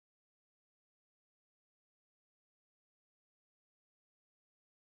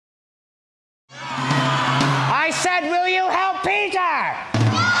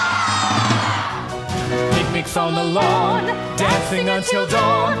picnics on the lawn, dancing until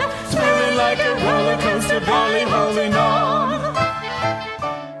dawn, swimming like a roller coaster, barely holding on.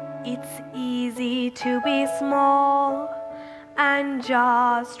 It's easy to be small and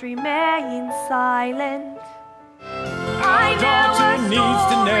just remain silent. I know a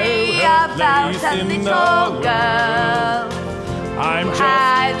story about a little girl I'm who just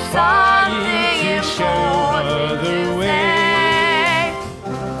had something trying to show her important the to way. say.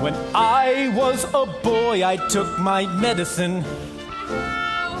 When I was a boy, I took my medicine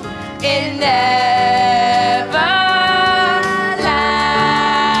In Neverland.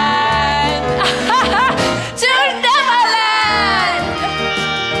 To Neverland.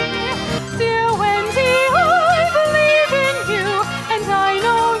 Dear Wendy, I believe in you, and I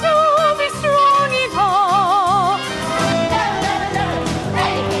know you'll be strong enough.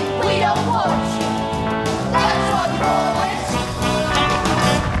 Hey, we don't want you. That's what boys.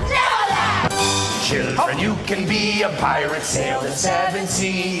 Neverland! Children, you can be a pirate, sail the 7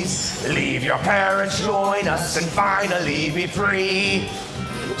 seas. Leave your parents, join us, and finally be free.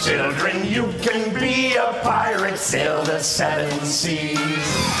 Children, you can be a pirate, sail the 7 seas.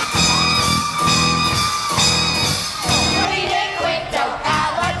 Read it quick, don't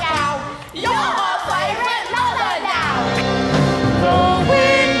ever down. You're a pirate lover now. The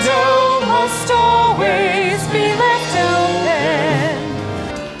window must always be left open.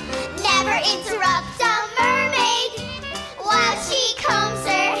 Never interrupt a mermaid while she combs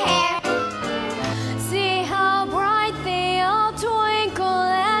her hair. See how bright they all twinkle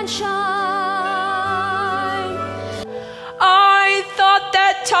and shine. I thought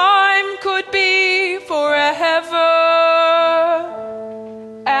that time could be forever,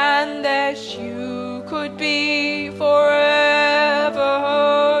 and that you could be forever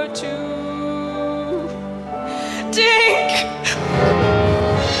too. Dink!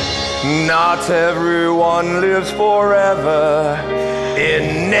 Not everyone lives forever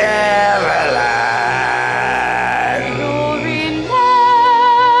in Neverland.